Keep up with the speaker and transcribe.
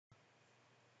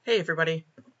Hey everybody!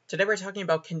 Today we're talking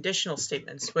about conditional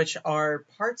statements, which are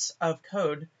parts of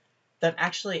code that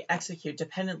actually execute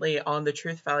dependently on the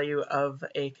truth value of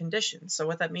a condition. So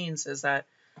what that means is that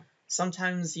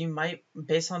sometimes you might,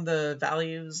 based on the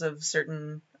values of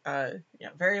certain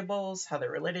variables, how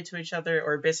they're related to each other,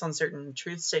 or based on certain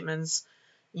truth statements,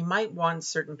 you might want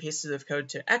certain pieces of code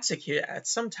to execute at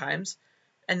some times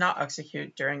and not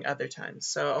execute during other times.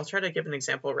 So I'll try to give an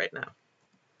example right now.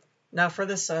 Now, for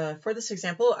this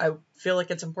example, I feel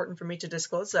like it's important for me to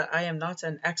disclose that I am not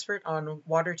an expert on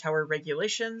water tower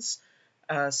regulations,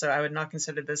 so I would not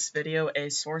consider this video a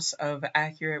source of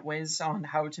accurate ways on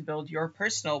how to build your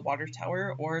personal water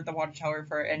tower or the water tower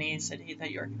for any city that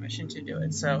you're commissioned to do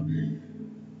it. So,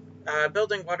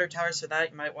 building water towers for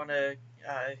that, you might want to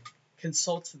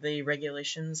consult the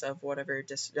regulations of whatever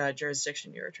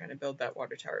jurisdiction you're trying to build that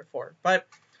water tower for. But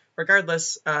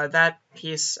regardless, that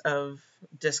piece of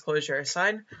disclosure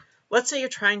aside, let's say you're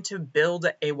trying to build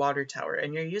a water tower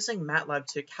and you're using MATLAB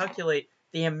to calculate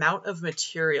the amount of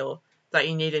material that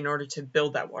you need in order to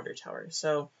build that water tower.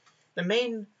 So the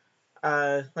main,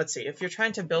 let's see, if you're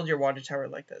trying to build your water tower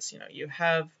like this, you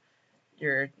have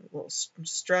your little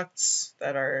structs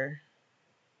that are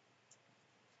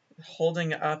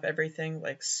holding up everything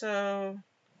like so.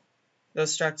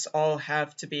 Those structs all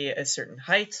have to be a certain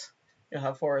height. You'll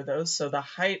have 4 of those. So the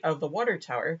height of the water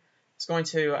tower is going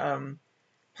to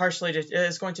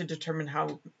determine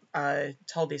how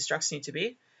tall these structs need to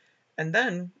be. And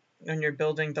then when you're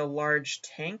building the large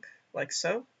tank like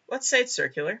so, let's say it's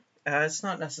circular. It's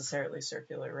not necessarily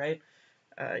circular, right?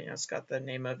 It's got the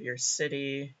name of your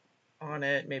city on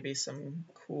it, maybe some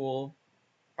cool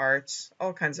art,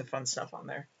 all kinds of fun stuff on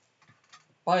there.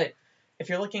 But if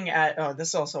you're looking at, this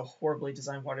is also a horribly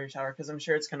designed water tower because I'm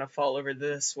sure it's going to fall over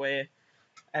this way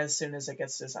as soon as it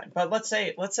gets designed. But let's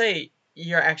say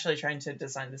you're actually trying to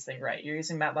design this thing right. You're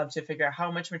using MATLAB to figure out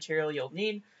how much material you'll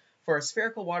need for a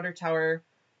spherical water tower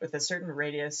with a certain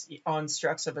radius on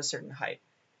structs of a certain height.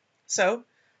 So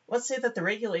let's say that the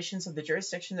regulations of the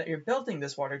jurisdiction that you're building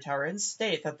this water tower in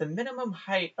state that the minimum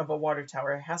height of a water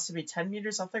tower has to be 10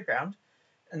 meters off the ground,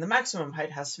 and the maximum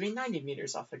height has to be 90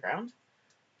 meters off the ground.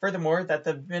 Furthermore, that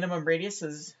the minimum radius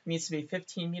needs to be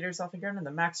 15 meters off the ground, and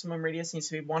the maximum radius needs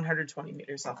to be 120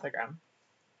 meters off the ground.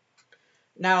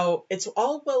 Now, it's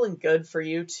all well and good for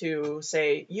you to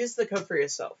say, use the code for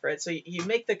yourself, right? So you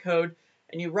make the code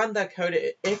and you run that code.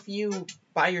 If you,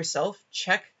 by yourself,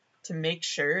 check to make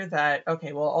sure that,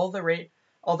 okay, well, all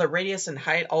the radius and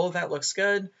height, all of that looks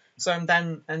good. So I'm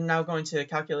now going to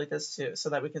calculate this too,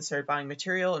 so that we can start buying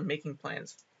material and making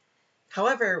plans.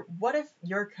 However, what if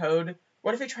you're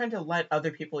trying to let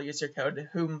other people use your code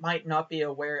who might not be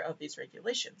aware of these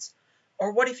regulations?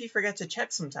 Or what if you forget to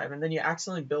check sometime and then you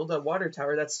accidentally build a water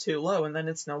tower that's too low and then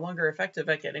it's no longer effective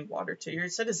at getting water to your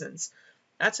citizens?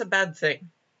 That's a bad thing.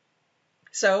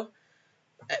 So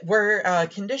where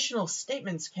conditional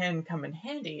statements can come in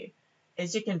handy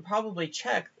is you can probably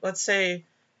check, let's say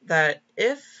that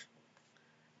if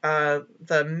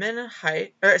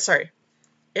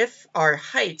if our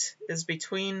height is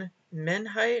between min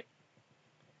height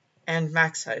and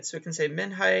max height. So we can say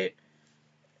min height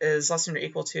is less than or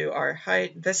equal to our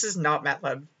height. This is not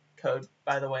MATLAB code,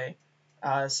 by the way,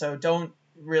 so don't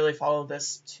really follow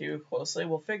this too closely.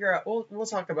 We'll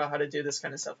talk about how to do this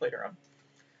kind of stuff later on.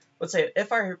 Let's say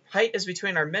if our height is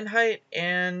between our min height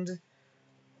and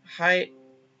height,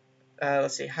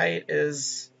 height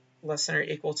is less than or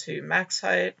equal to max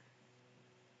height,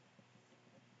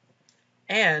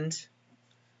 and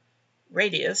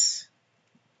radius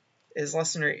is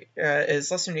less than or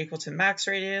equal to max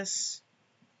radius,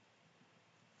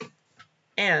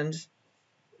 and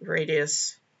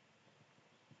radius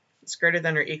is greater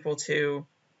than or equal to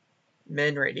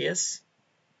min radius.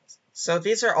 So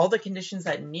these are all the conditions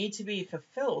that need to be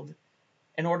fulfilled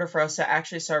in order for us to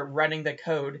actually start running the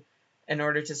code in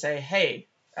order to say, hey,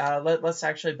 let's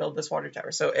actually build this water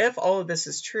tower. So if all of this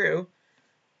is true,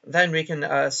 then we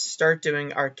can start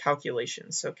doing our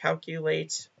calculations. So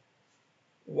calculate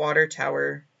water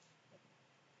tower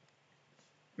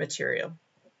material.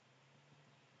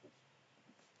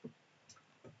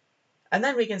 And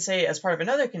then we can say, as part of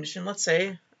another condition, let's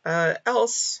say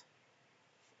else,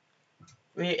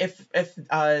 if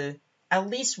at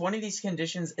least one of these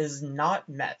conditions is not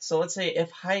met. So let's say if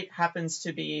height happens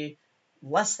to be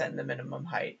less than the minimum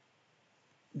height,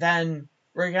 then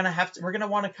we're gonna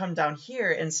want to come down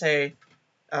here and say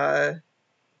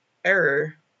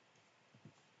error,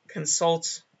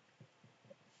 consult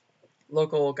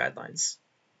local guidelines.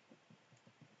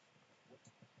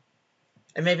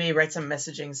 And maybe write some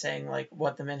messaging saying like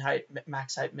what the min height,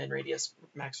 max height, min radius,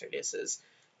 max radius is,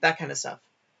 that kind of stuff.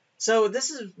 So this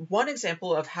is one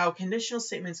example of how conditional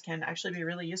statements can actually be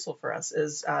really useful for us,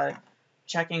 is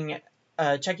checking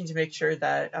to make sure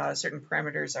that certain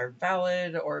parameters are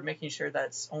valid, or making sure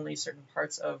that only certain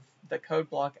parts of the code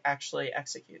block actually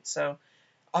execute. So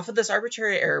off of this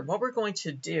arbitrary error, what we're going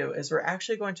to do is we're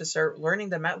actually going to start learning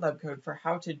the MATLAB code for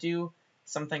how to do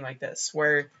something like this,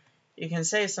 where you can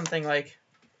say something like,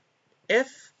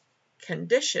 if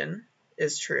condition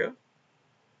is true,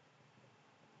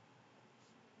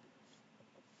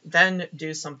 then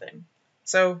do something.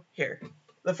 So here,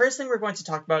 the first thing we're going to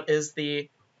talk about is the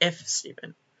if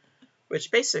statement,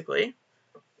 which basically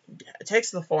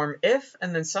takes the form if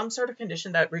and then some sort of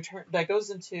condition that goes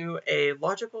into a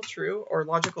logical true or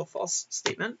logical false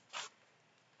statement.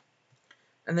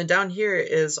 And then down here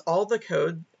is all the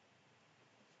code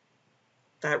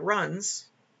that runs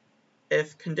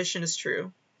if condition is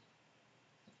true.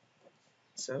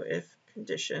 So if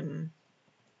condition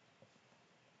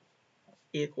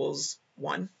equals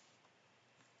 1.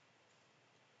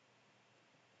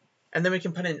 And then we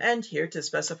can put an end here to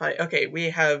specify, okay,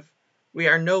 we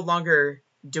are no longer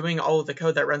doing all of the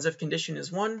code that runs if condition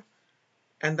is 1,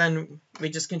 and then we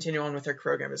just continue on with our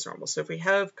program as normal. So if we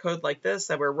have code like this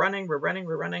that we're running.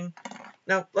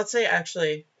 Now, let's say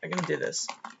actually, I'm going to do this.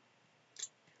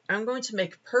 I'm going to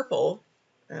make purple,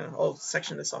 I'll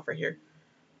section this off right here.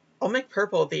 I'll make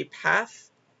purple the path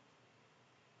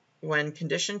when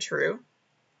condition true.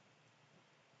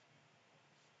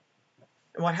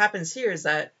 And what happens here is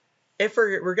that if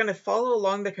we're going to follow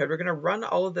along the code, we're going to run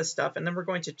all of this stuff, and then we're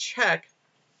going to check,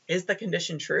 is the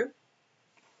condition true?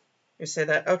 You say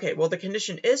that, okay, well, the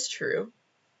condition is true,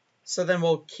 so then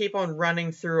we'll keep on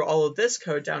running through all of this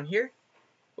code down here.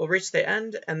 We'll reach the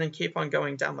end, and then keep on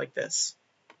going down like this.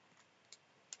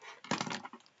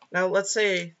 Now, let's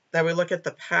say that we look at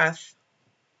the path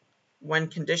when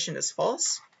condition is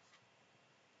false.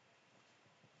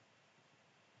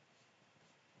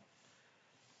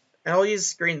 And I'll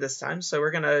use green this time. So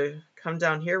we're going to come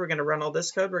down here. We're going to run all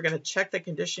this code. We're going to check the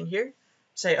condition here.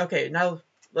 Say, okay, now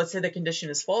let's say the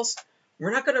condition is false.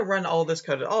 We're not going to run all this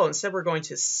code at all. Instead, we're going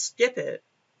to skip it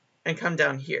and come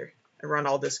down here and run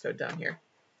all this code down here.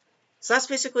 So that's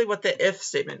basically what the if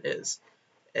statement is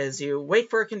you wait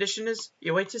for a condition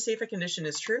you wait to see if a condition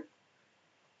is true.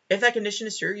 If that condition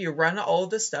is true, you run all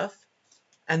of this stuff,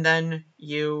 and then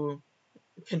you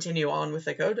continue on with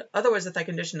the code. Otherwise, if that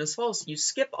condition is false, you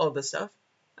skip all this stuff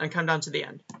and come down to the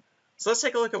end. So let's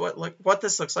take a look at what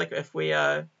this looks like if we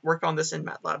work on this in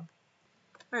MATLAB.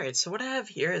 All right, so what I have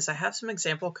here is I have some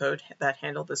example code that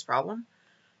handled this problem.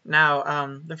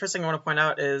 Now, the first thing I want to point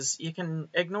out is you can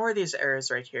ignore these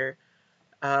errors right here.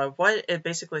 What it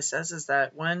basically says is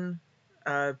that when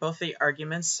both the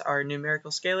arguments are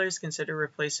numerical scalars, consider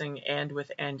replacing and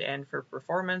with and for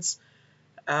performance.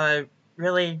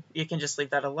 Really, you can just leave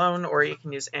that alone, or you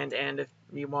can use and if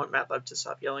you want MATLAB to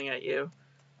stop yelling at you.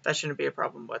 That shouldn't be a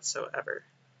problem whatsoever.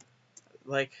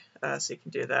 So you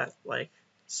can do that like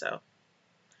so.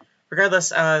 Regardless,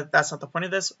 that's not the point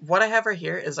of this. What I have right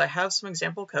here is I have some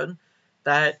example code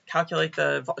that calculate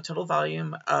the total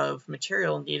volume of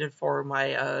material needed for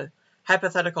my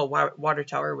hypothetical water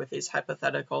tower with these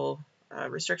hypothetical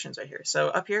restrictions right here. So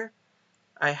up here,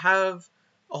 I have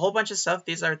a whole bunch of stuff.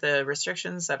 These are the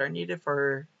restrictions that are needed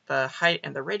for the height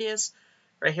and the radius.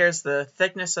 Right here is the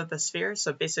thickness of the sphere.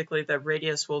 So basically the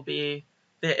radius will be,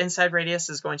 the inside radius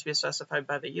is going to be specified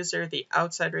by the user. The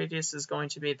outside radius is going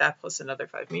to be that plus another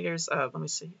 5 meters. Let me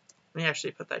see. Let me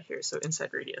actually put that here. So inside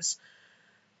radius.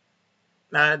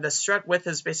 The strut width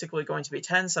is basically going to be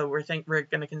 10. So we're going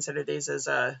to consider these as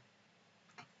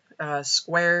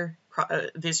square.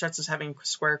 These struts as having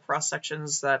square cross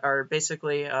sections that are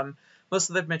basically most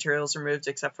of the materials removed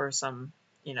except for some,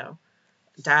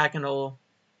 diagonal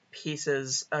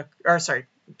pieces,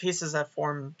 pieces that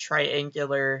form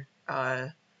triangular,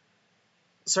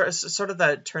 sort of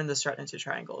that turn the strut into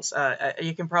triangles.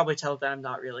 You can probably tell that I'm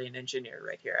not really an engineer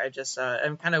right here.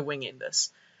 I'm kind of winging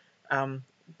this.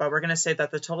 But we're going to say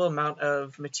that the total amount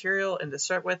of material in the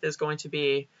strut width is going to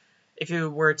be, if you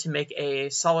were to make a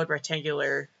solid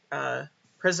rectangular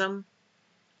prism,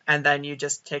 and then you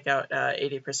just take out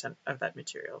 80% of that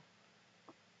material.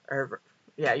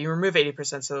 You remove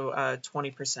 80%, so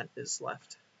 20% is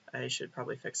left. I should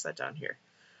probably fix that down here.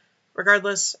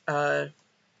 Regardless, that's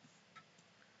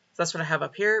what I have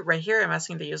up here. Right here, I'm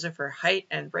asking the user for height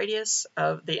and radius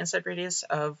of the inside radius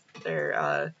of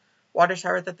their water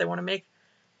tower that they want to make.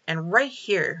 And right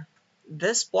here,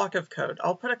 this block of code,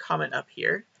 I'll put a comment up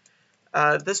here.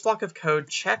 This block of code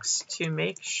checks to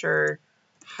make sure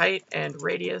height and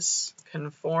radius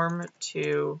conform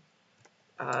to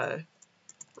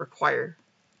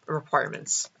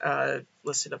requirements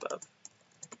listed above.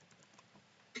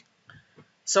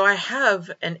 So I have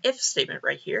an if statement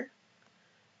right here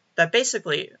that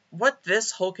basically what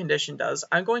this whole condition does,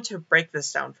 I'm going to break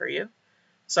this down for you.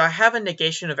 So I have a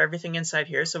negation of everything inside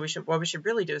here. So what we should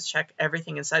really do is check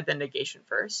everything inside the negation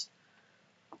first.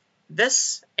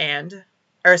 This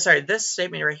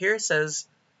statement right here says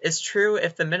is true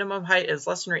if the minimum height is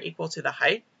less than or equal to the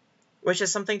height, which is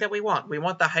something that we want. We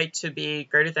want the height to be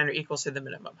greater than or equal to the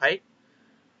minimum height.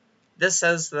 This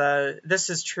says this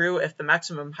is true if the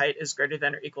maximum height is greater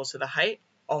than or equal to the height,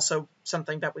 also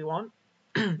something that we want.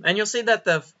 And you'll see that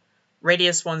the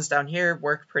radius ones down here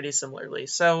work pretty similarly.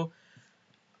 So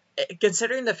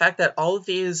considering the fact that all of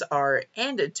these are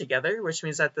ANDed together, which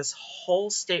means that this whole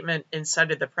statement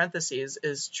inside of the parentheses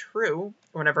is true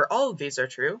whenever all of these are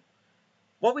true,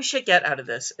 what we should get out of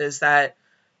this is that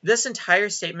this entire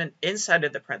statement inside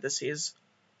of the parentheses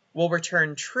will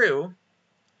return true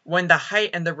when the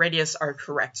height and the radius are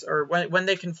correct, or when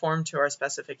they conform to our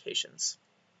specifications.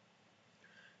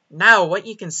 Now, what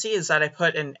you can see is that I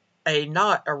put a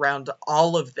not around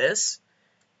all of this,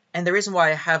 and the reason why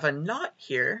I have a not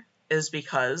here is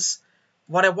because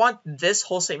what I want this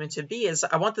whole statement to be is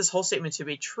I want this whole statement to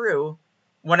be true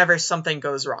whenever something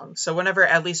goes wrong. So whenever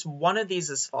at least one of these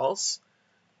is false,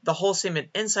 the whole statement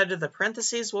inside of the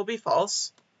parentheses will be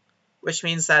false, which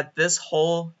means that this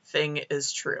whole thing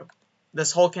is true.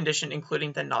 This whole condition,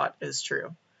 including the not, is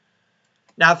true.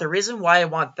 Now, the reason why I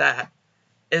want that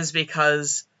is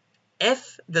because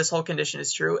if this whole condition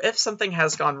is true, if something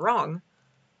has gone wrong,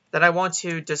 then I want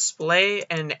to display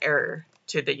an error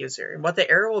to the user. And what the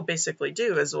error will basically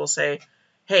do is it will say,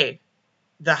 hey,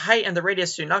 the height and the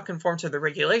radius do not conform to the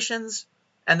regulations,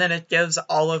 and then it gives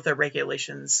all of the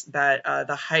regulations that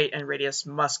the height and radius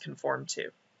must conform to.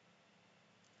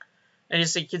 And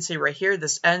as you can see right here,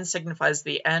 this end signifies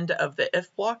the end of the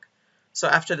if block. So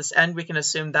after this end, we can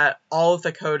assume that all of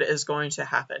the code is going to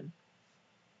happen.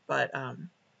 But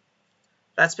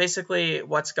that's basically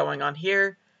what's going on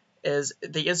here. Is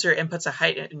the user inputs a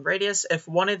height and radius. If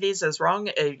one of these is wrong,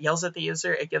 it yells at the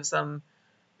user. It gives them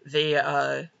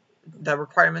the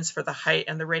requirements for the height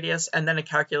and the radius, and then it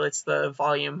calculates the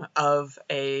volume of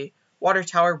a water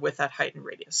tower with that height and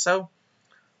radius. So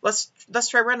let's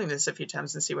try running this a few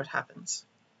times and see what happens.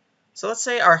 So let's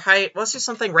say our height, let's do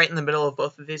something right in the middle of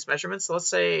both of these measurements. So let's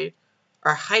say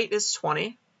our height is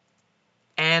 20,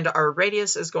 and our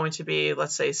radius is going to be,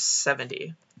 let's say,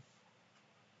 70.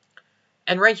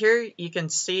 And right here, you can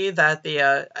see that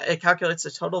it calculates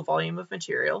the total volume of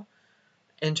material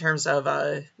in terms of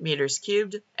meters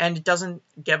cubed, and it doesn't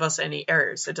give us any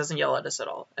errors. It doesn't yell at us at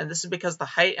all. And this is because the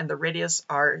height and the radius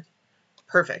are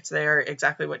perfect. They are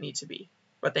exactly what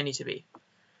they need to be.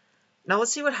 Now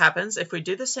let's see what happens if we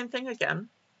do the same thing again,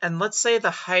 and let's say the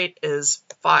height is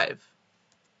 5,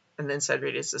 and the inside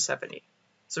radius is 70.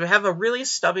 So we have a really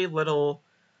stubby little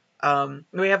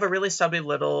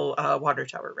water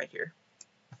tower right here.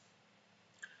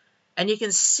 And you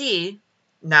can see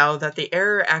now that the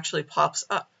error actually pops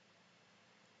up.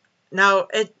 Now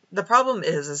the problem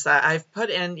is that I've put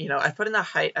in a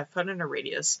height, I've put in a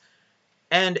radius,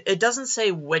 and it doesn't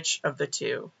say which of the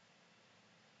two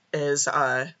is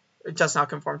it does not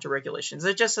conform to regulations.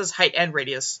 It just says height and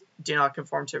radius do not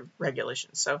conform to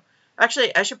regulations. So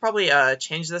actually, I should probably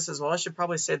change this as well. I should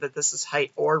probably say that this is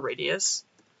height or radius,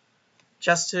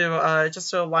 just to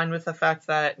align with the fact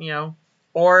that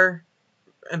or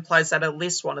implies that at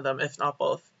least one of them, if not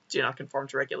both, do not conform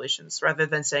to regulations, rather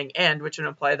than saying and, which would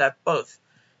imply that both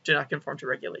do not conform to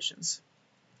regulations.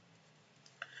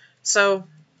 So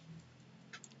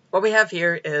what we have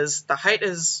here is the height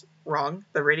is wrong,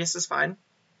 the radius is fine.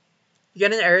 You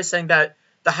get an error saying that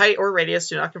the height or radius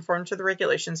do not conform to the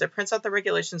regulations. It prints out the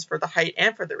regulations for the height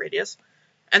and for the radius,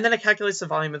 and then it calculates the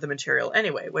volume of the material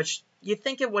anyway, which you'd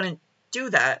think it wouldn't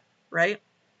do that, right?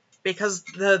 Because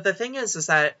the thing is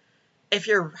that if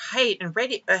your height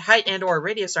and or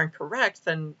radius aren't correct,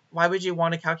 then why would you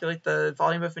want to calculate the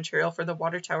volume of material for the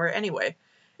water tower anyway?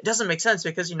 It doesn't make sense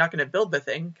because you're not going to build the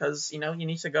thing because, you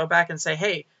need to go back and say,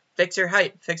 hey, fix your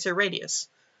height, fix your radius,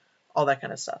 all that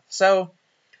kind of stuff. So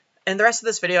in the rest of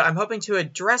this video, I'm hoping to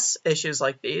address issues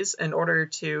like these in order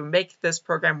to make this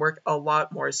program work a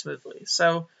lot more smoothly.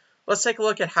 So let's take a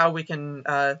look at how we can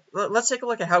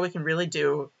really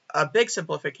do a big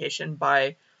simplification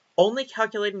by only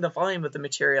calculating the volume of the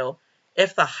material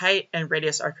if the height and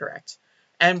radius are correct.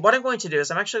 And what I'm going to do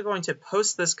is I'm actually going to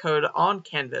post this code on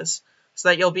Canvas so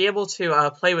that you'll be able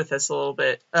to play with this a little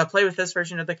bit, play with this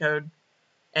version of the code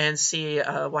and see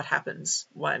what happens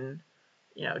when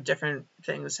different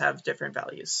things have different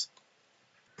values.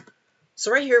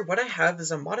 So right here, what I have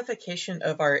is a modification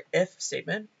of our if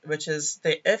statement, which is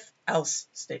the if-else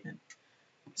statement.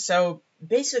 So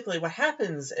basically what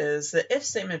happens is the if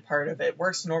statement part of it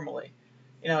works normally.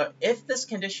 If this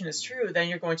condition is true, then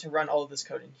you're going to run all of this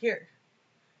code in here.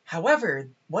 However,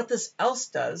 what this else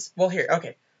does, well here,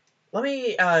 okay, let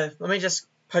me just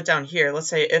put down here, let's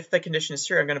say if the condition is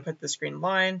true, I'm going to put this green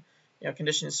line,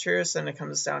 condition is true, so then it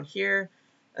comes down here,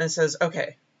 and it says,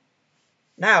 okay,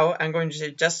 now I'm going to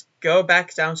just go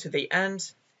back down to the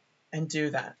end and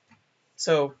do that.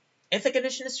 So if the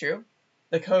condition is true,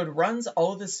 the code runs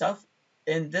all of this stuff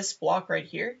in this block right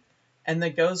here, and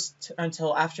then goes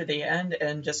until after the end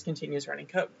and just continues running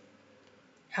code.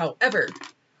 However,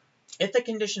 if the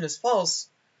condition is false,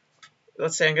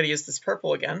 let's say I'm going to use this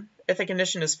purple again. If the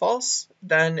condition is false,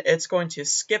 then it's going to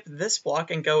skip this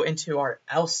block and go into our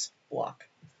else block.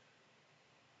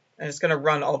 And it's going to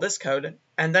run all this code,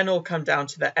 and then it'll come down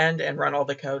to the end and run all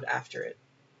the code after it.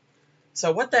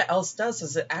 So what that else does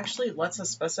is it actually lets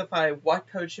us specify what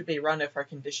code should be run if our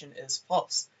condition is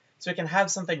false. So we can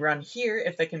have something run here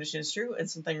if the condition is true, and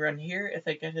something run here if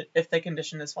the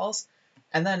condition is false.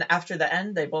 And then after the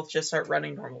end, they both just start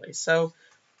running normally. So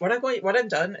what I've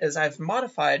done is I've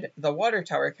modified the water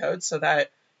tower code so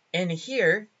that in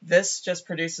here, this just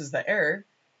produces the error,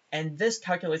 and this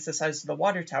calculates the size of the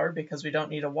water tower because we don't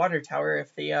need a water tower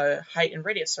if the height and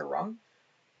radius are wrong.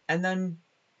 And then,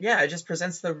 yeah, it just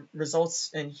presents the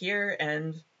results in here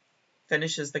and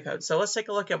finishes the code. So let's take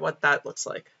a look at what that looks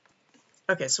like.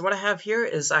 Okay, so what I have here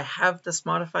is I have this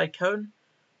modified code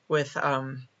with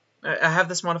all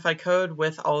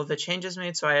of the changes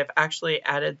made. So I have actually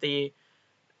added the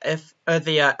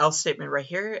else statement right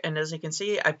here, and as you can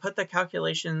see, I put the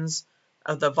calculations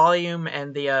of the volume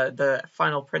and the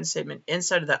final print statement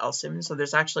inside of the else statement. So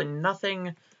there's actually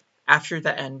nothing after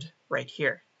the end right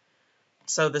here.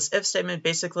 So this if statement,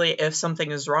 basically, if something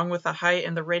is wrong with the height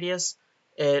and the radius,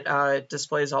 it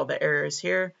displays all the errors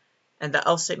here, and the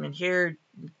else statement here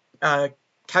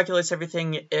calculates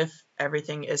everything if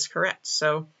everything is correct.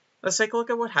 So let's take a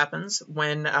look at what happens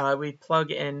when we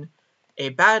plug in a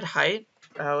bad height.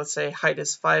 Let's say height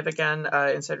is 5 again,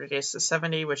 inside radius is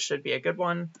 70, which should be a good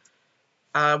one.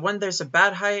 When there's a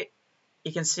bad height,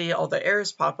 you can see all the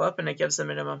errors pop up, and it gives the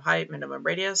minimum height, minimum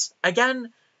radius.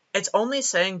 Again, it's only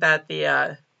saying that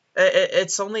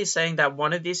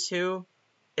one of these two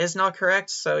is not correct,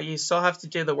 so you still have to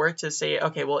do the work to say,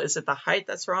 okay, well, is it the height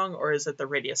that's wrong, or is it the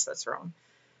radius that's wrong?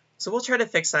 So we'll try to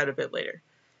fix that a bit later.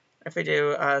 If we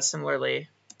do similarly,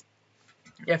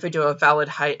 if we do a valid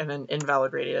height and an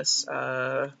invalid radius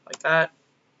like that,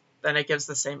 then it gives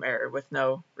the same error with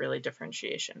no really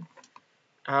differentiation.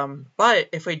 But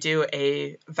if we do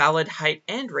a valid height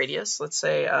and radius, let's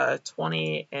say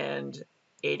 20 and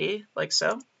 80, like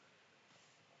so,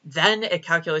 then it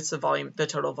calculates the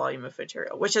total volume of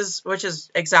material, which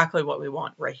is exactly what we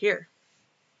want right here.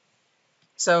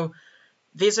 So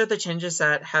these are the changes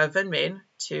that have been made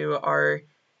to our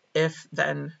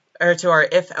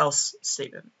if-else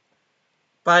statement.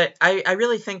 But I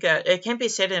really think that it can't be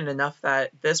stated enough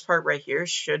that this part right here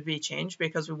should be changed,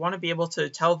 because we want to be able to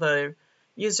tell the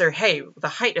user, hey, the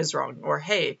height is wrong, or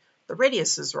hey, the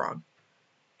radius is wrong,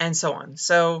 and so on.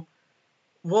 So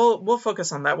we'll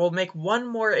focus on that. We'll make one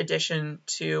more addition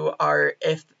to our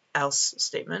if-else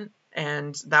statement,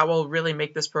 and that will really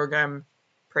make this program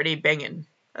pretty banging,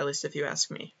 at least if you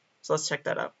ask me. So let's check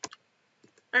that out.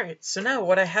 All right, so now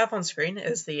what I have on screen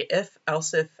is the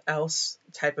if-else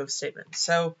type of statement.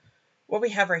 So what we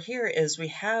have right here is we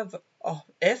have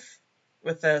if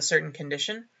with a certain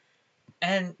condition,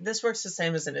 and this works the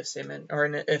same as an if statement or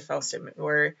an if-else statement,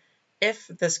 where if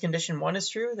this condition 1 is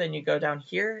true, then you go down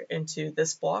here into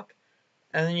this block,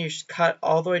 and then you cut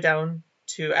all the way down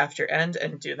to after end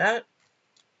and do that.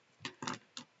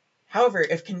 However,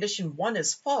 if condition 1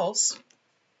 is false,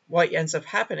 what ends up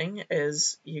happening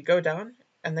is you go down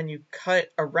and then you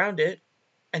cut around it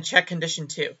and check condition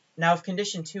 2. Now, if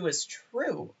condition 2 is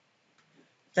true,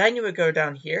 then you would go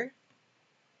down here,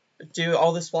 do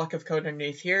all this block of code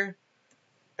underneath here,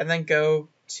 and then go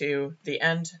to the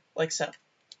end like so.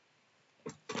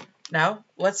 Now,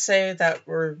 let's say that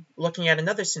we're looking at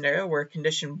another scenario where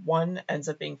condition 1 ends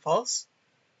up being false,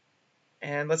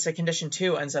 and let's say condition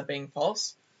 2 ends up being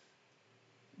false.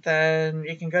 Then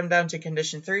you can come down to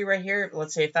condition 3 right here.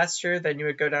 Let's say if that's true, then you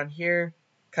would go down here,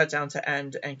 cut down to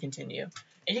end, and continue.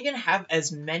 And you can have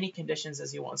as many conditions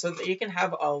as you want, so that you can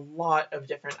have a lot of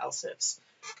different else ifs.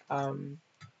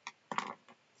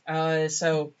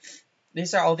 So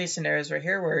these are all these scenarios right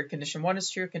here where condition 1 is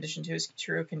true, condition 2 is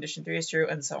true, condition 3 is true,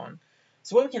 and so on.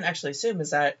 So what we can actually assume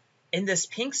is that in this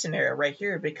pink scenario right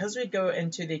here, because we go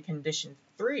into the condition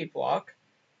 3 block,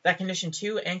 that condition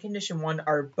 2 and condition 1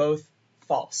 are both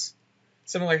false.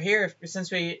 Similar here,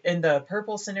 since in the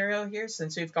purple scenario here,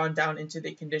 since we've gone down into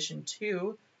the condition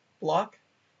 2 block,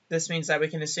 this means that we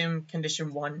can assume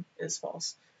condition 1 is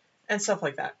false, and stuff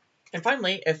like that. And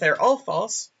finally, if they're all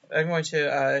false, I'm going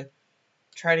to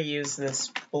try to use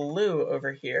this blue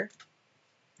over here.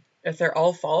 If they're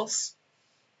all false,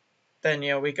 then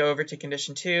we go over to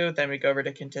condition 2, then we go over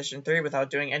to condition 3 without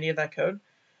doing any of that code.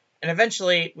 And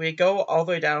eventually we go all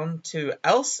the way down to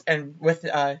else, and with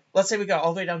let's say we go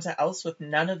all the way down to else with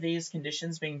none of these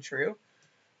conditions being true,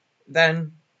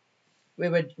 then we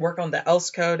would work on the else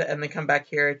code and then come back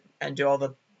here and do all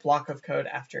the block of code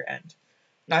after end.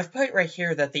 Now I've put right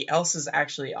here that the else is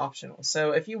actually optional.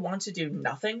 So if you want to do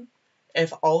nothing,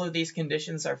 if all of these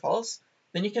conditions are false,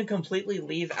 then you can completely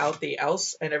leave out the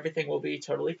else and everything will be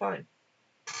totally fine.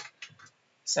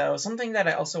 So something that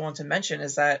I also want to mention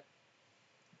is that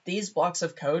these blocks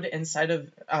of code inside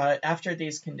of, after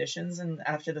these conditions and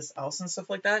after this else and stuff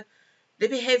like that, they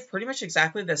behave pretty much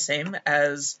exactly the same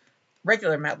as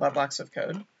regular MATLAB blocks of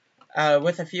code,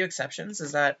 with a few exceptions.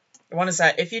 One is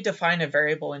that if you define a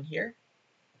variable in here,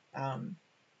 then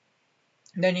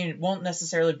you won't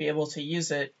necessarily be able to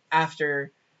use it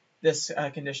after this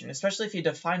condition, especially if you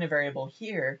define a variable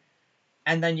here,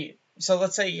 and then so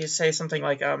let's say you say something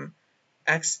like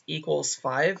x equals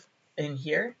 5 in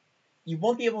here, you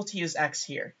won't be able to use x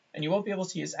here, and you won't be able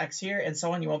to use x here, and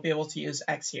so on. You won't be able to use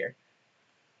x here.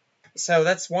 So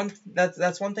that's one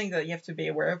thing that you have to be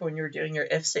aware of when you're doing your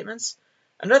if statements.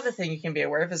 Another thing you can be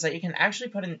aware of is that you can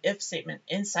actually put an if statement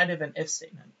inside of an if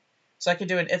statement. So I could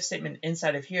do an if statement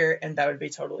inside of here, and that would be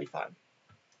totally fine.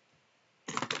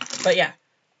 But yeah,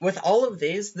 with all of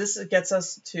these, this gets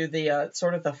us to the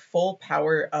sort of the full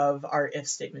power of our if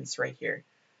statements right here.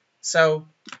 So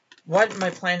what my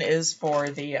plan is for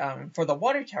the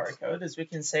water tower code is we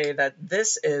can say that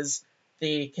this is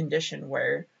the condition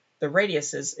where the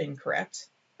radius is incorrect,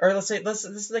 or let's say this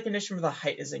is the condition where the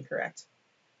height is incorrect.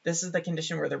 This is the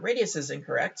condition where the radius is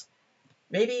incorrect.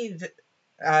 Maybe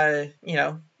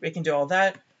we can do all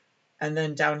that, and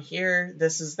then down here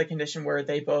this is the condition where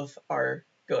they both are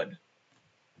good.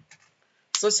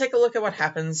 So let's take a look at what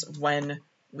happens when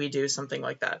we do something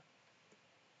like that.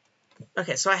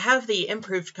 Okay, so I have the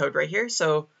improved code right here.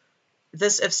 So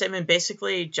this if statement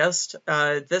basically just,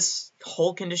 this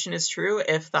whole condition is true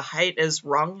if the height is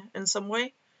wrong in some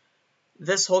way.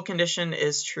 This whole condition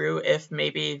is true if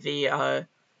maybe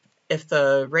if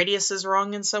the radius is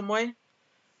wrong in some way.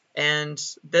 And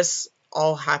this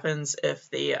all happens if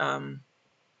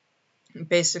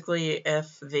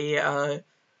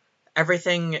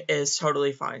everything is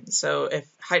totally fine. So if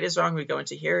height is wrong, we go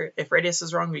into here. If radius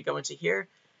is wrong, we go into here.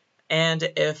 And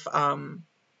if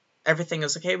everything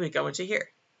is okay, we go into here.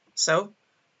 So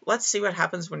let's see what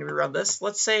happens when we run this.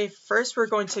 Let's say first we're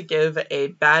going to give a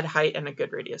bad height and a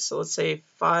good radius. So let's say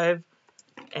 5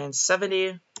 and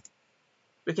 70.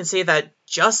 We can see that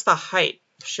just the height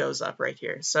shows up right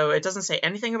here. So it doesn't say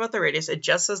anything about the radius. It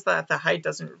just says that the height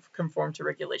doesn't conform to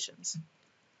regulations.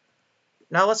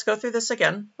 Now let's go through this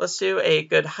again. Let's do a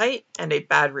good height and a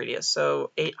bad radius. So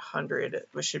 800,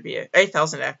 which should be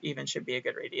 8,000 even should be a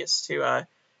good radius to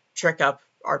trick up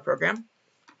our program.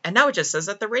 And now it just says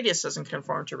that the radius doesn't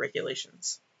conform to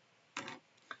regulations.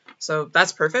 So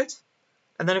that's perfect.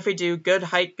 And then if we do good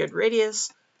height, good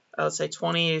radius, let's say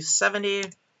 2070,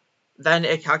 then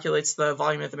it calculates the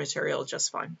volume of the material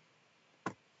just fine.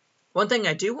 One thing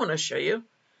I do want to show you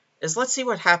is let's see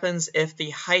what happens if the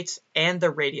height and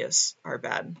the radius are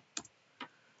bad.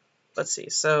 Let's see.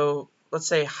 So let's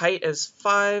say height is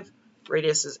 5,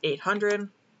 radius is 800.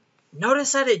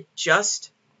 Notice that it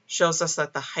just shows us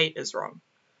that the height is wrong.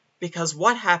 Because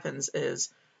what happens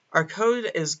is our code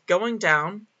is going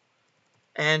down,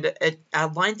 and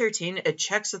at line 13, it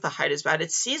checks that the height is bad.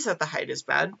 It sees that the height is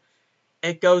bad.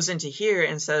 It goes into here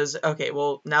and says, okay,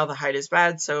 well, now the height is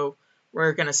bad, so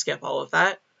we're going to skip all of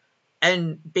that.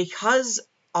 And because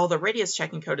all the radius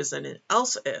checking code is in an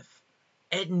else if,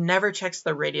 it never checks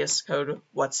the radius code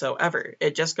whatsoever.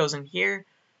 It just goes in here,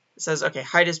 it says, okay,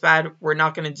 height is bad, we're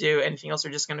not going to do anything else,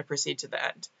 we're just going to proceed to the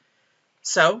end.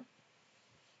 So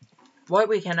what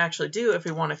we can actually do if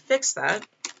we want to fix that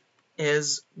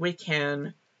is we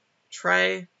can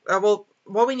try,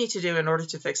 what we need to do in order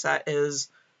to fix that is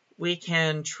we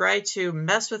can try to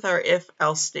mess with our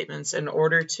if-else statements in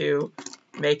order to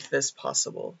make this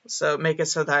possible. So make it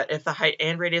so that if the height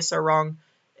and radius are wrong,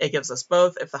 it gives us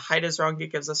both. If the height is wrong,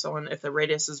 it gives us one. If the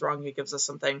radius is wrong, it gives us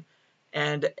something.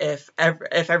 And if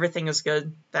everything is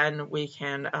good, then we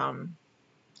can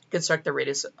construct the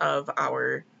radius of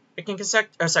our, we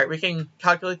can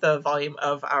calculate the volume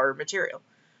of our material.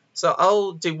 So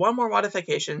I'll do one more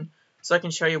modification so I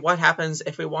can show you what happens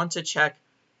if we want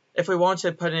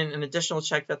to put in an additional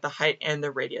check that the height and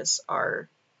the radius are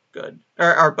good,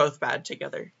 or are both bad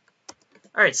together.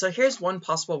 All right, so here's one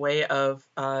possible way of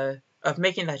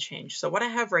making that change. So what I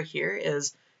have right here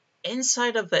is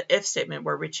inside of the if statement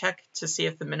where we check to see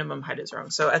if the minimum height is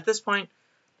wrong. So at this point,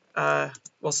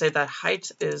 we'll say that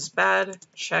height is bad,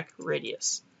 check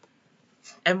radius.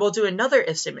 And we'll do another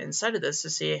if statement inside of this to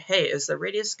see, hey, is the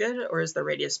radius good or is the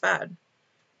radius bad?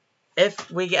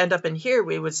 If we end up in here,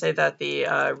 we would say that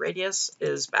the radius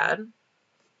is bad.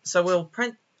 So we'll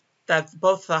print that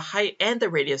both the height and the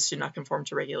radius do not conform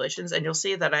to regulations. And you'll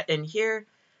see that in here,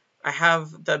 I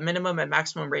have the minimum and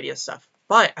maximum radius stuff,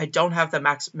 but I don't have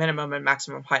the minimum and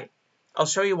maximum height. I'll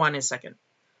show you one in a second.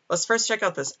 Let's first check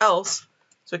out this else.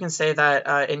 So we can say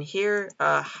that in here,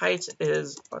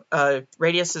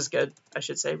 radius is good. I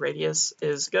should say radius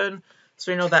is good.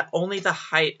 So we know that only the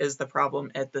height is the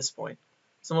problem at this point.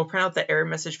 So we'll print out the error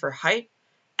message for height.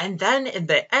 And then in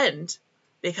the end,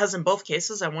 because in both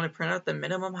cases I want to print out the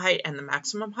minimum height and the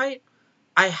maximum height,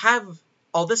 I have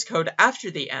all this code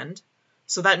after the end,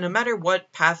 so that no matter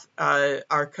what path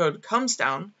our code comes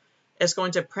down, it's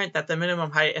going to print that the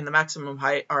minimum height and the maximum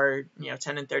height are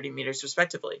 10 and 30 meters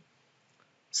respectively.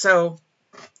 So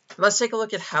let's take a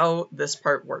look at how this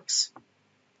part works.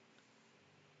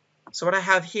 So what I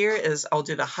have here is I'll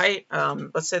do the height.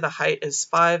 Let's say the height is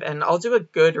 5, and I'll do a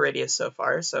good radius so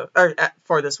far.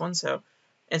 For this one, so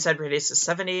inside radius is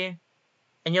 70.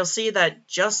 And you'll see that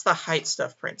just the height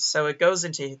stuff prints. So it goes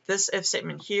into this if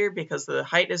statement here because the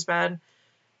height is bad.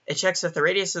 It checks if the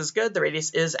radius is good. The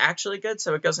radius is actually good,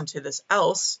 so it goes into this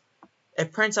else.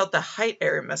 It prints out the height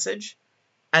error message,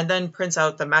 and then prints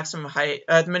out the maximum height,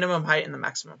 the minimum height, and the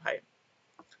maximum height.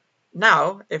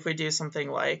 Now, if we do something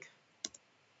like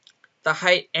the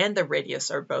height and the radius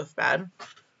are both bad.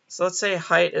 So let's say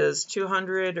height is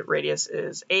 200, radius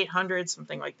is 800,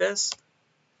 something like this.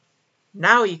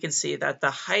 Now you can see that the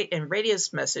height and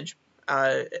radius message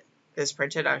is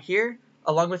printed out here,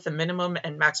 along with the minimum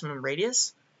and maximum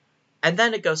radius. And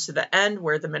then it goes to the end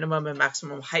where the minimum and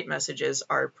maximum height messages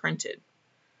are printed.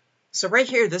 So right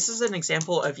here, this is an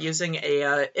example of using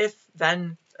an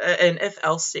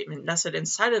if-else statement nested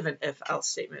inside of an if-else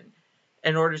statement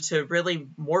in order to really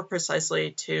more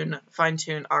precisely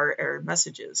fine-tune our error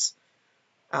messages.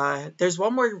 There's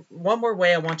one more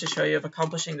way I want to show you of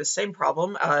accomplishing the same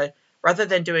problem. Rather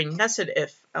than doing nested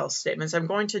if-else statements, I'm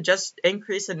going to just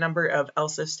increase the number of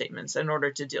else-if statements in order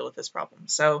to deal with this problem.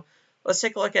 So let's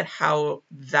take a look at how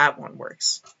that one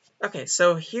works. Okay,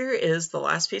 so here is the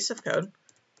last piece of code.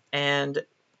 And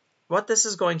what this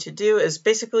is going to do is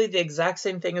basically the exact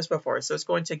same thing as before. So it's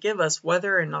going to give us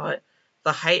whether or not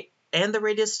the height and the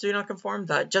radius do not conform,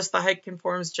 that just the height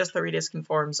conforms, just the radius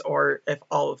conforms, or if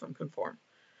all of them conform.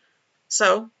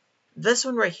 So this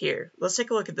one right here, let's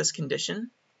take a look at this condition.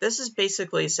 This is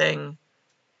basically saying,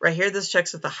 right here, this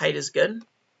checks if the height is good,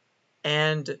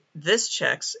 and this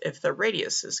checks if the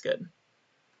radius is good.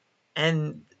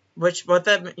 And what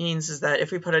that means is that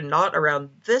if we put a not around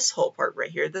this whole part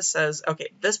right here, this says, okay,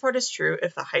 this part is true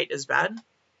if the height is bad.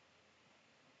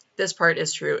 This part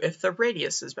is true if the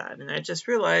radius is bad. And I just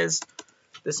realized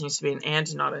this needs to be an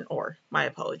and, not an or. My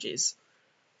apologies.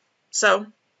 So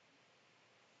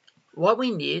what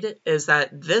we need is that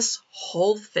this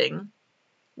whole thing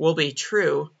will be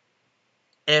true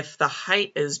if the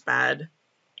height is bad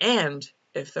and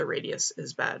if the radius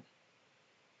is bad.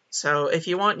 So if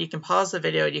you want, you can pause the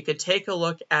video, you could take a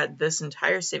look at this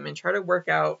entire statement, try to work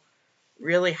out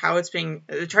really how it's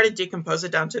try to decompose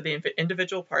it down to the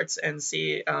individual parts and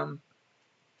see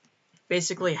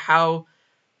basically how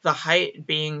the height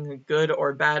being good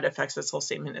or bad affects this whole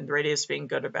statement, and the radius being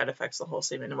good or bad affects the whole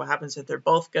statement, and what happens if they're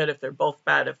both good, if they're both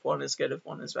bad, if one is good, if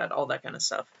one is bad, all that kind of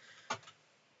stuff.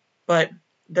 But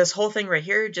this whole thing right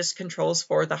here just controls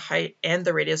for the height and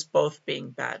the radius both being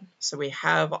bad. So we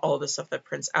have all the stuff that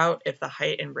prints out if the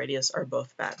height and radius are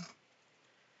both bad.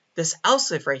 This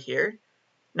else if right here,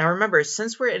 now remember,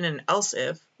 since we're in an else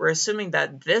if, we're assuming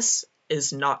that this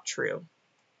is not true.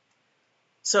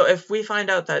 So if we find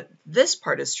out that this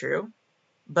part is true,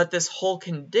 but this whole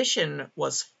condition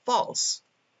was false,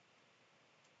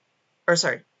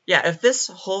 if this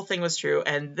whole thing was true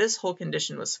and this whole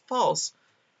condition was false,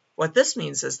 what this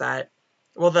means is that,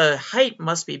 well, the height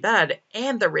must be bad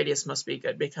and the radius must be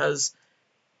good, because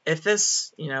if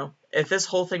this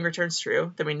whole thing returns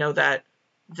true, then we know that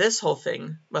this whole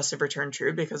thing must have returned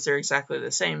true because they're exactly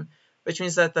the same, which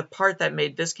means that the part that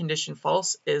made this condition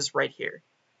false is right here.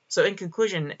 So in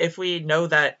conclusion, if we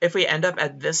end up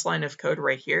at this line of code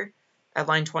right here, at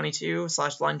line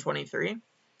 22/line 23,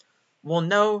 we'll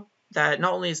know that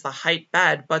not only is the height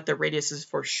bad, but the radius is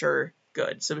for sure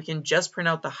good. So we can just print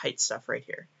out the height stuff right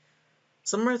here.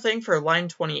 Similar thing for line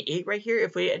 28 right here.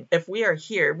 If we are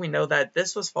here, we know that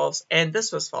this was false and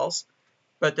this was false,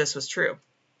 but this was true,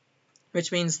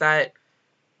 which means that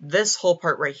this whole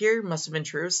part right here must have been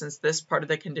true, since this part of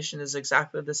the condition is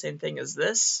exactly the same thing as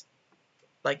this,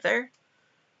 like there,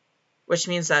 which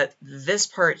means that this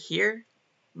part here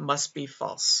must be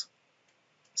false.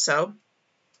 So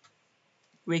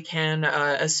we can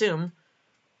assume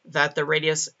that the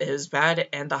radius is bad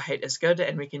and the height is good,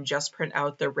 and we can just print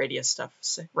out the radius stuff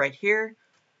right here.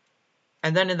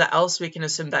 And then in the else, we can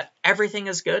assume that everything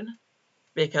is good,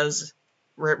 because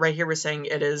right here we're saying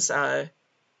it is,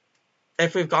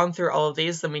 if we've gone through all of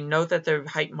these, then we know that the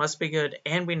height must be good,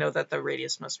 and we know that the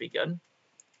radius must be good.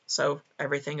 So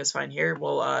everything is fine here.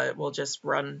 We'll just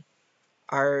run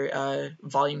our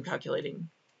volume calculating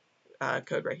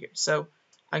code right here. So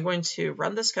I'm going to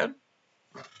run this code.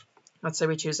 Let's say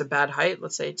we choose a bad height.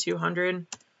 Let's say 200,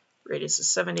 radius is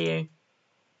 70,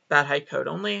 bad height code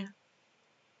only.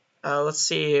 Let's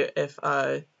see if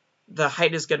the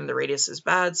height is good and the radius is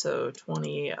bad. So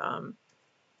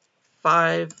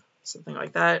 25, something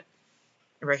like that.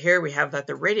 And right here we have that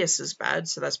the radius is bad,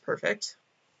 so that's perfect.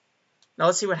 Now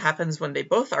let's see what happens when they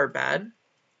both are bad.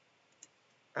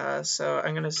 So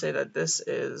I'm going to say that this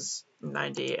is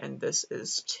 90 and this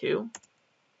is 2.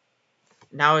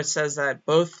 Now it says that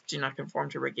both do not conform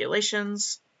to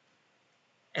regulations.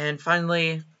 And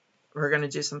finally, we're going to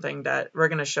do something that we're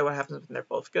going to show what happens when they're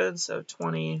both good. So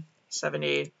 20,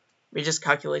 70, we just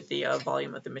calculate the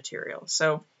volume of the material.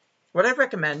 So what I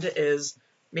recommend is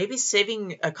maybe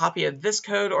saving a copy of this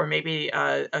code, or maybe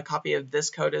a copy of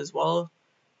this code as well.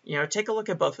 You know, take a look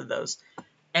at both of those.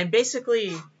 And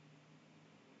basically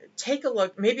take a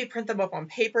look, maybe print them up on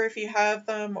paper if you have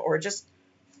them, or just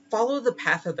follow the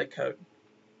path of the code.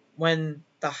 When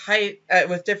the height,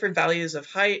 with different values of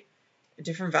height,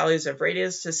 different values of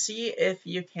radius, to see if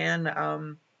you can,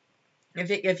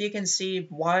 if you can see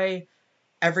why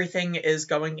everything is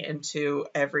going into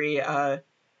every path.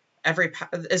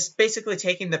 It's basically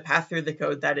taking the path through the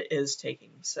code that it is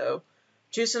taking. So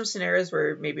choose some scenarios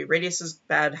where maybe radius is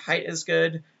bad, height is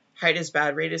good, height is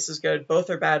bad, radius is good, both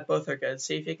are bad, both are good.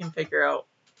 See if you can figure out,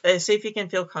 see if you can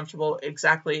feel comfortable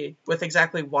with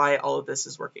exactly why all of this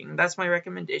is working. That's my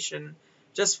recommendation,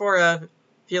 just for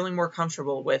feeling more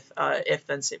comfortable with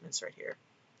if-then statements right here.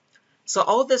 So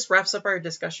all of this wraps up our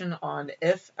discussion on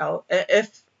if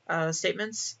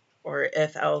statements, or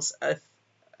if else,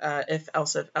 if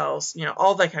else, you know,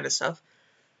 all that kind of stuff.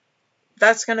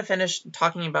 That's going to finish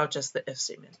talking about just the if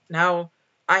statement. Now,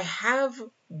 I have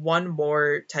one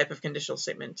more type of conditional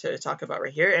statement to talk about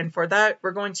right here, and for that,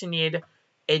 we're going to need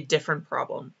a different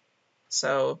problem.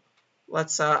 So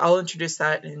let's, I'll introduce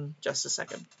that in just a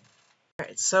second. All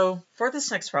right, so for this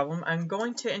next problem, I'm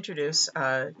going to introduce,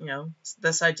 you know,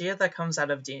 this idea that comes out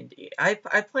of D&D. I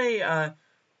play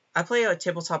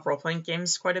tabletop role-playing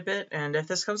games quite a bit, and if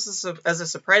this comes as a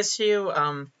surprise to you,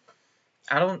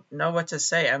 I don't know what to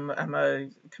say. I'm a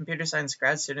computer science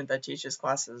grad student that teaches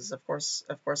classes. Of course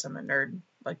I'm a nerd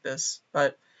like this.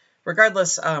 But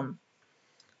regardless,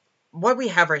 what we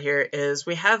have right here is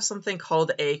we have something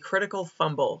called a critical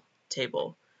fumble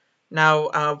table.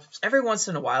 Now, every once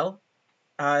in a while,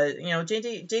 you know,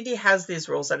 D&D has these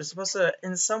rules that are supposed to,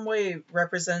 in some way,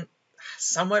 represent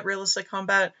somewhat realistic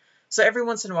combat. So every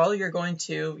once in a while, you're going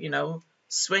to, you know,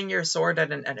 swing your sword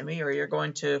at an enemy, or you're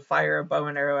going to fire a bow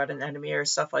and arrow at an enemy, or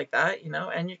stuff like that, you know,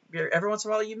 and every once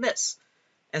in a while you miss.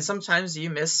 And sometimes you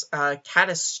miss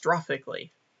catastrophically.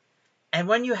 And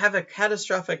when you have a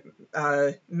catastrophic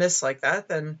miss like that,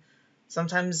 then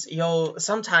sometimes you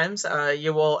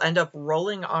will end up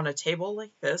rolling on a table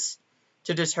like this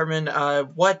to determine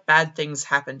what bad things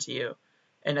happen to you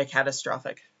in a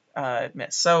catastrophic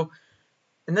miss. So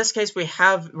in this case,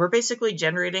 we're basically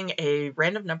generating a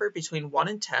random number between 1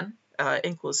 and 10,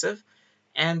 inclusive,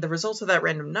 and the result of that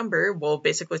random number will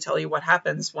basically tell you what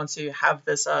happens once you have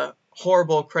this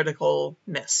horrible critical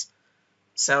miss.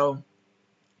 So,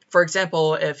 for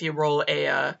example, if you roll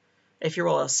a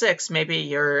 6, maybe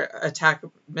your attack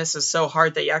misses so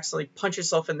hard that you actually punch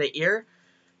yourself in the ear,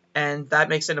 and that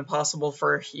makes it impossible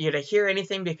for you to hear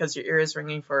anything because your ear is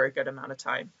ringing for a good amount of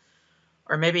time.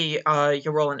 Or maybe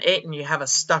you roll an 8 and you have a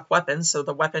stuck weapon, so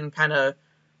the weapon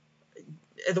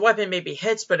maybe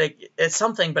hits, but it's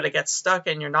something, but it gets stuck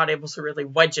and you're not able to really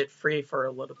wedge it free for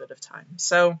a little bit of time.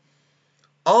 So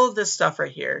all of this stuff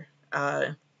right here,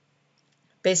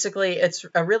 basically it's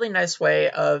a really nice way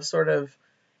of sort of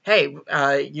hey,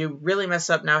 you really messed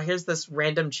up. Now here's this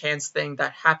random chance thing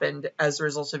that happened as a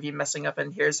result of you messing up,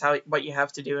 and here's what you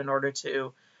have to do in order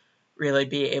to really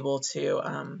be able to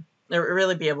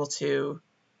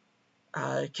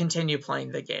continue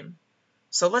playing the game.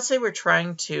 So let's say we're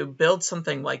trying to build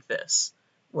something like this,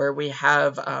 where we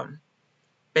have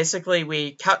basically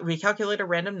we calculate a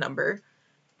random number,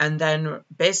 and then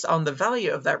based on the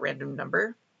value of that random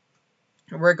number,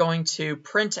 we're going to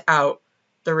print out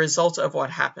the result of what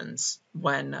happens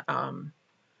when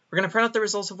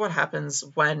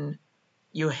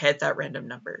you hit that random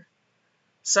number.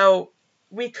 So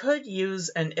we could use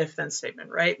an if-then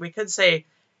statement, right? We could say,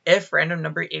 if random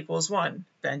number equals 1,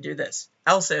 then do this.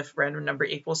 Else if random number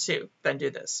equals 2, then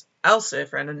do this. Else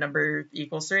if random number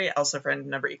equals 3, else if random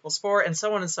number equals 4, and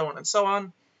so on and so on and so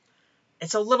on.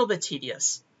 It's a little bit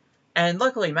tedious. And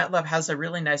luckily, MATLAB has a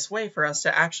really nice way for us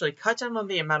to actually cut down on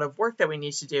the amount of work that we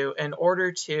need to do in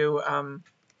order to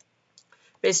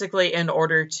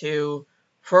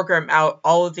program out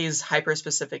all of these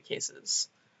hyper-specific cases.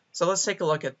 So let's take a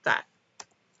look at that.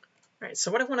 All right, so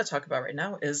what I want to talk about right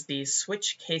now is the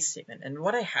switch case statement. And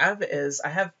what I have is I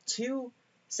have two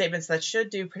statements that should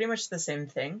do pretty much the same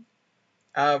thing.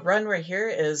 Run right here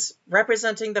is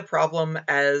representing the problem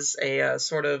as a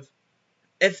sort of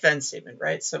if-then statement,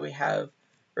 right? So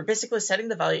we're basically setting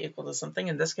the value equal to something.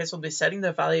 In this case, we'll be setting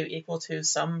the value equal to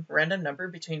some random number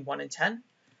between 1 and 10.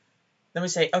 Then we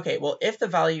say, okay, well, if the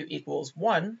value equals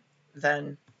 1,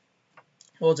 then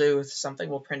we'll do something,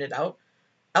 we'll print it out.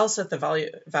 Else if the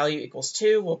value equals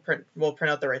 2, we'll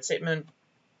print out the right statement.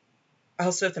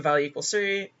 Else if the value equals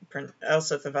 3,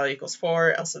 else if the value equals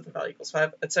 4, else if the value equals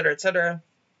 5, etc., etc.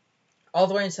 All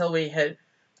the way until we hit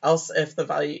else if the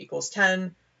value equals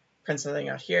 10, print something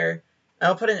out here. And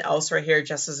I'll put an else right here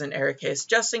just as an error case,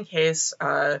 just in case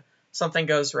something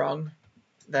goes wrong.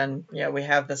 Then we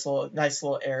have this nice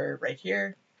little error right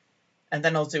here. And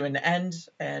then I'll do an end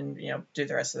and do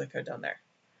the rest of the code down there.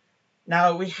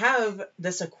 Now we have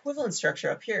this equivalent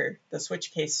structure up here, the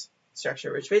switch case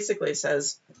structure, which basically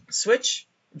says switch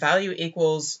value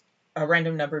equals a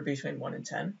random number between 1 and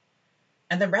 10.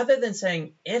 And then rather than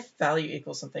saying if value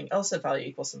equals something, else if value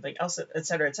equals something, else,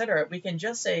 etc., we can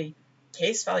just say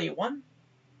case value 1,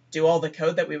 do all the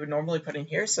code that we would normally put in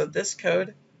here. So this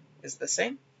code is the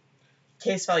same.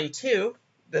 Case value 2,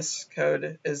 this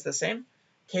code is the same.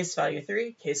 Case value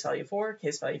 3, case value 4,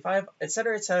 case value 5,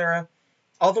 etc.,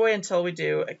 all the way until we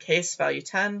do a case value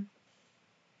 10.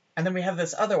 And then we have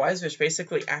this otherwise, which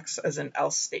basically acts as an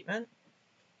else statement.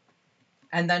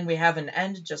 And then we have an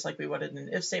end, just like we would in an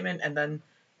if statement, and then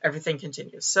everything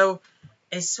continues. So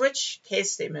a switch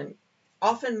case statement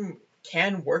often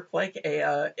can work like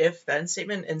a if-then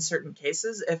statement in certain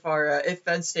cases if our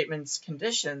if-then statement's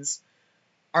conditions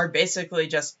are basically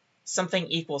just something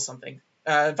equals something,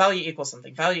 value equals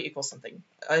something, value equals something,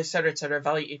 etc.,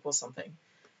 value equals something.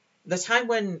 The time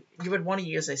when you would want to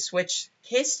use a switch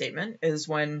case statement is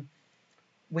when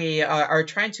we are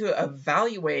trying to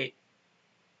evaluate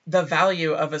the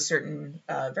value of a certain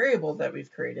variable that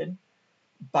we've created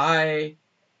by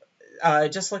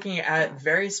just looking at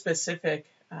very specific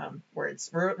words.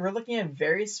 We're looking at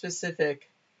very specific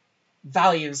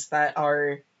values that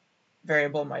our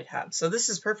variable might have. So this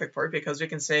is perfect for it because we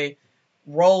can say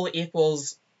roll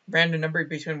equals random number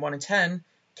between 1 and 10,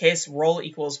 case roll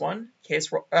equals 1,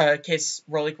 case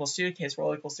roll equals 2, case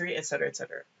roll equals 3, etc.,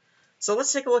 etc. So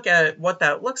let's take a look at what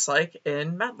that looks like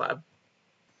in MATLAB.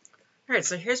 All right,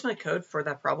 so here's my code for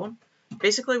that problem.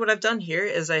 Basically what I've done here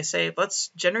is I say, let's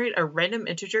generate a random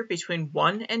integer between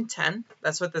 1 and 10.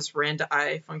 That's what this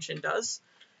randi function does.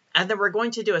 And then we're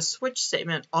going to do a switch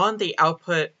statement on the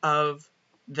output of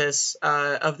this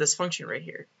function right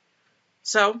here.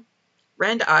 So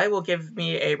randi will give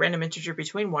me a random integer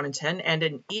between 1 and 10, and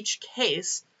in each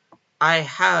case, I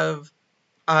have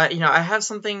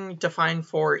something defined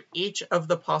for each of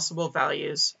the possible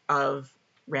values of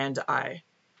randi.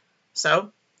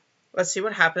 So let's see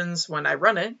what happens when I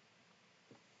run it.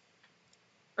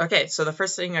 Okay, so the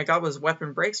first thing I got was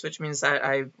weapon breaks, which means that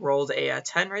I rolled a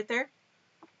 10 right there.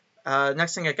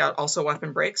 Next thing I got also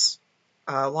weapon breaks,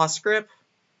 lost grip,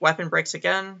 weapon breaks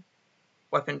again,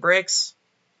 weapon breaks,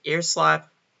 ear slap,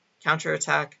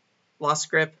 counterattack, lost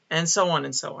grip, and so on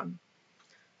and so on.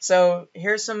 So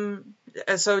here's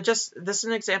this is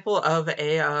an example of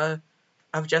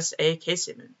just a case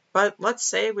statement. But let's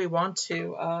say we want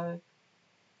to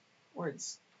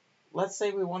Let's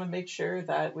say we want to make sure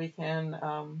that we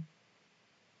can.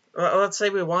 Let's say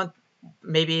we want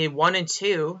maybe 1 and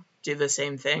 2 do the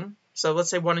same thing. So let's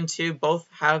say 1 and 2 both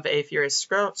have a furious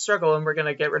struggle, and we're going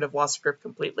to get rid of lost grip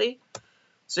completely.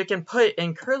 So you can put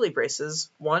in curly braces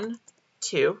 1,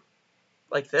 2,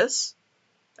 like this.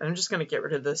 And I'm just going to get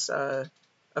rid of this, of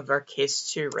our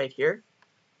case 2 right here.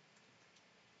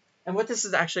 And what this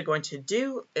is actually going to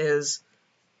do is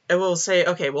it will say,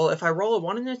 okay, well, if I roll a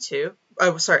 1 and a 2,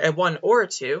 a 1 or a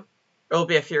 2, it will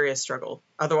be a furious struggle.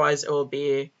 Otherwise, it will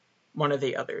be one of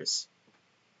the others.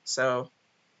 So,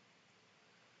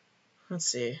 let's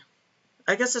see.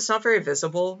 I guess it's not very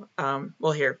visible.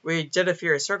 Well, here, we did a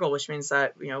furious struggle, which means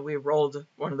that, we rolled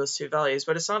one of those 2 values,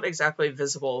 but it's not exactly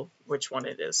visible which one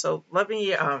it is. So let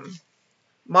me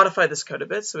modify this code a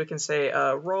bit. So we can say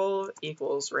roll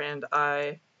equals rand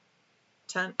I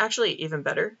 10. Actually, even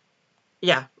better.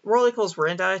 Yeah, roll equals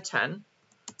rand I 10.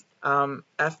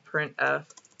 F print F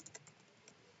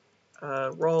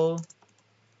roll,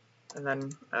 and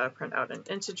then print out an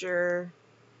integer,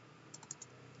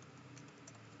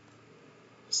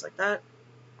 just like that.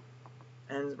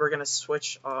 And we're going to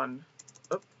switch on,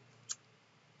 oh,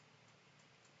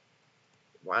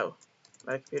 wow,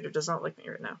 my computer does not like me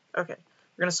right now. Okay,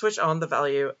 we're going to switch on the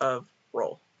value of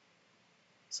roll.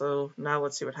 So now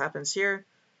let's see what happens here.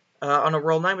 On a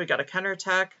roll 9, we got a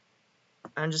counterattack.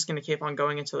 I'm just going to keep on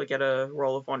going until we get a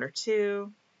roll of 1 or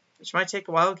 2, which might take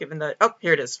a while given that, oh,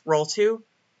 here it is, roll 2,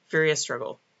 furious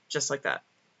struggle, just like that.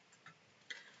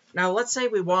 Now let's say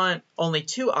we want only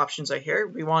 2 options right here.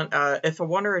 We want, if a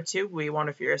 1 or a 2, we want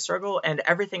a furious struggle, and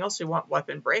everything else we want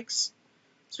weapon breaks.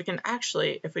 So we can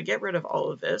actually, if we get rid of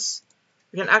all of this,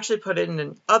 we can actually put it in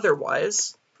an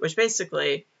otherwise, which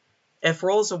basically, if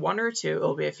roll is a 1 or a 2, it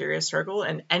will be a furious struggle,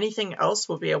 and anything else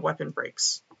will be a weapon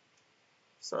breaks.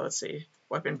 So let's see,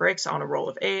 weapon breaks on a roll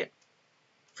of 8,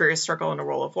 furious struggle on a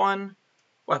roll of 1,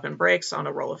 weapon breaks on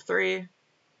a roll of 3,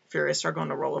 furious struggle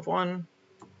on a roll of 1,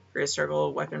 furious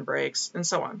struggle, weapon breaks, and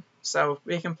so on. So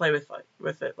we can play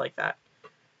with it like that.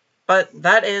 But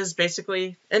that is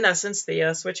basically, in essence,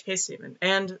 the switch case statement.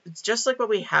 And just like what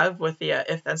we have with the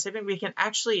if-then statement, we can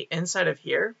actually, inside of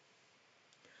here,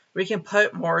 we can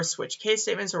put more switch case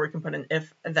statements, or we can put an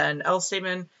if-then-else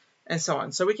statement, and so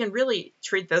on. So we can really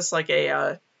treat this like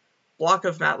a block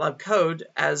of MATLAB code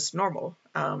as normal.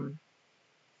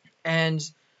 And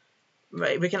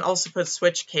we can also put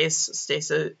switch case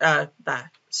statements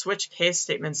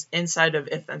inside of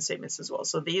if-then statements as well.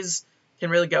 So these can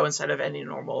really go inside of any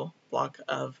normal block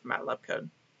of MATLAB code.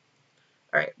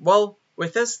 All right. Well,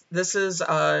 with this is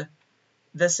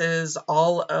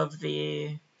all of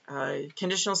the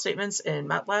conditional statements in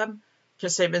MATLAB.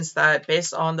 Statements that,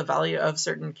 based on the value of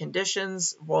certain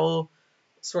conditions, will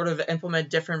sort of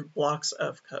implement different blocks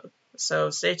of code.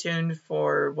 So stay tuned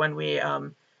for when we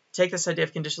take this idea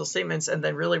of conditional statements and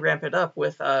then really ramp it up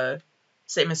with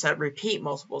statements that repeat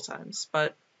multiple times.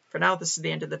 But for now, this is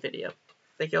the end of the video.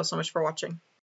 Thank you all so much for watching.